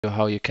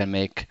how you can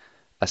make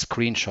a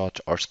screenshot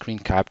or screen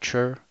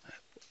capture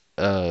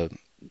uh,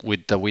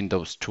 with the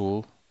Windows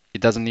tool.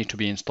 It doesn't need to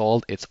be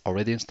installed. It's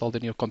already installed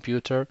in your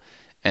computer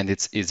and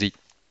it's easy.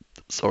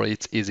 Sorry,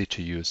 it's easy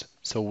to use.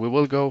 So we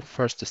will go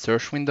first to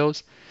search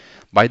windows.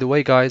 By the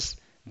way, guys,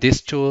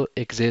 this tool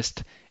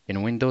exists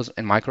in Windows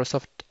and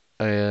Microsoft,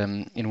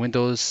 in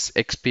Windows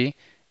XP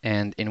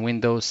and in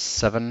Windows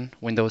 7,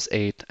 Windows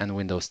 8 and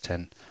Windows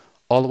 10.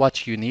 All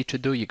what you need to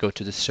do, you go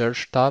to the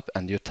search tab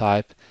and you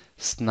type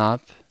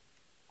Snap,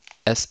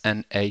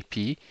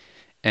 S-N-A-P,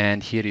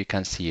 and here you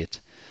can see it.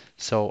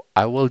 So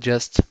I will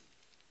just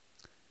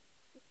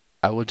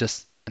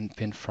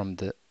unpin from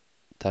the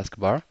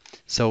taskbar.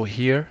 So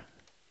here,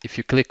 if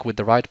you click with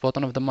the right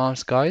button of the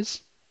mouse,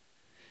 guys,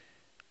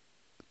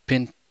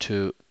 pin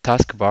to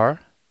taskbar,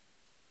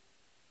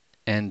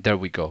 and there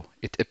we go.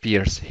 It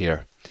appears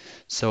here.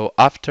 So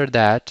after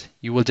that,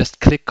 you will just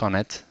click on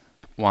it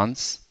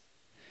once,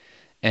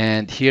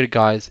 and here,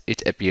 guys,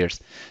 it appears.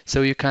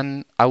 So you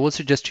can, I will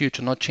suggest you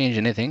to not change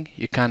anything.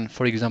 You can,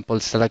 for example,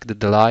 select the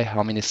delay,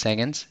 how many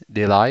seconds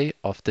delay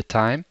of the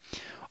time,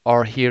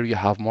 or here you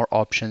have more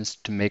options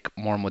to make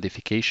more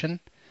modification.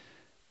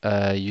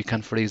 You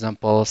can, for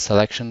example,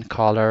 selection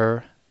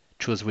color,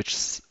 choose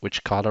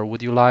which color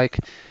would you like,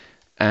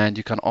 and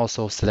you can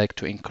also select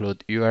to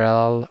include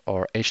URL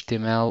or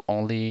HTML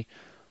only.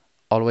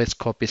 Always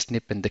copy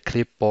snip in the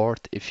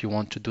clipboard if you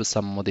want to do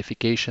some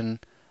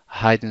modification.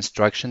 Hide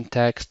instruction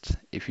text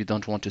if you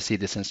don't want to see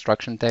this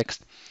instruction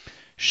text.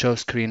 Show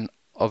screen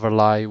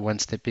overlay when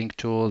snipping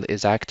tool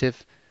is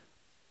active.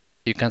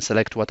 You can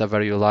select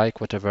whatever you like,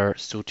 whatever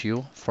suit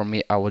you. For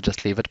me, I will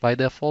just leave it by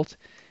default,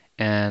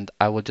 and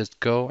I will just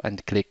go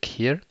and click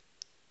here.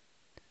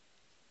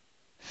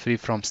 Free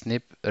from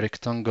snip,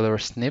 rectangular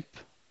snip,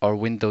 or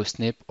window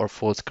snip, or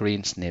full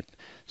screen snip.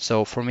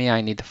 So for me,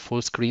 I need a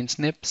full screen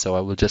snip, so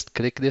I will just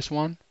click this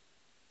one.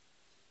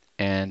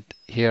 And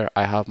here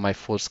I have my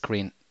full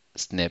screen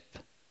snip,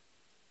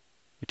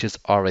 which is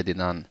already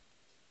done,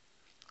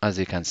 as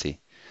you can see.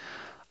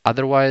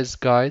 Otherwise,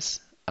 guys,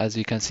 as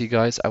you can see,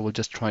 guys, I will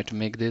just try to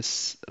make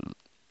this.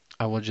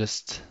 I will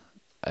just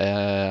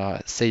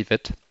save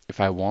it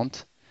if I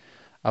want.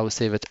 I will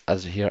save it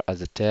as here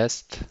as a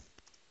test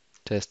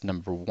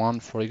number 1,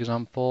 for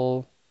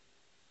example.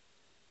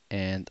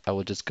 And I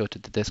will just go to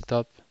the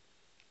desktop,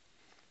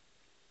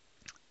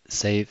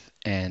 save,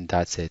 and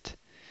that's it.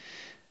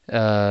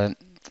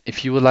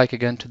 If you would like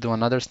again to do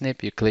another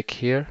snip, you click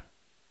here,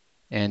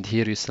 and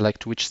here you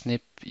select which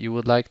snip you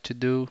would like to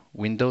do,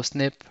 window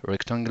snip,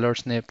 rectangular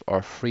snip,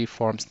 or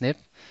freeform snip.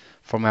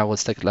 For me, I will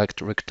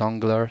select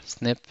rectangular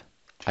snip.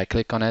 I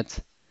click on it,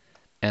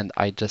 and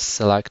I just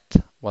select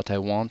what I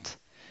want,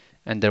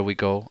 and there we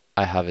go,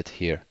 I have it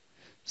here.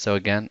 So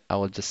again, I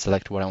will just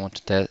select where I want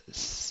to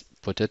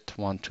put it,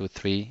 1, 2,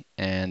 3,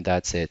 and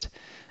that's it.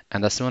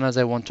 And as soon as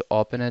I want to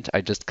open it,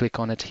 I just click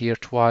on it here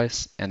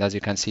twice. And as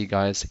you can see,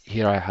 guys,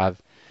 here I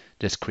have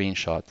the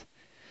screenshot.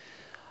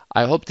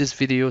 I hope this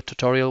video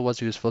tutorial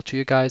was useful to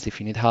you guys. If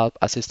you need help,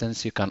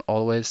 assistance, you can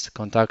always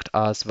contact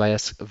us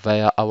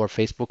via our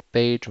Facebook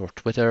page or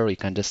Twitter. You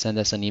can just send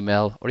us an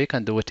email, or you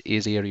can do it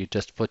easier. You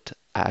just put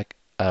a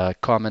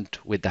comment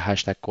with the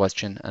hashtag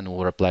question and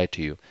we'll reply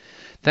to you.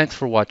 Thanks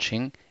for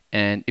watching.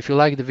 And if you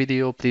like the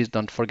video, please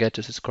don't forget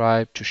to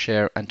subscribe, to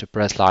share, and to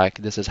press like.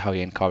 This is how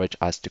you encourage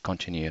us to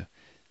continue.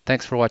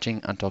 Thanks for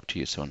watching and talk to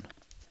you soon.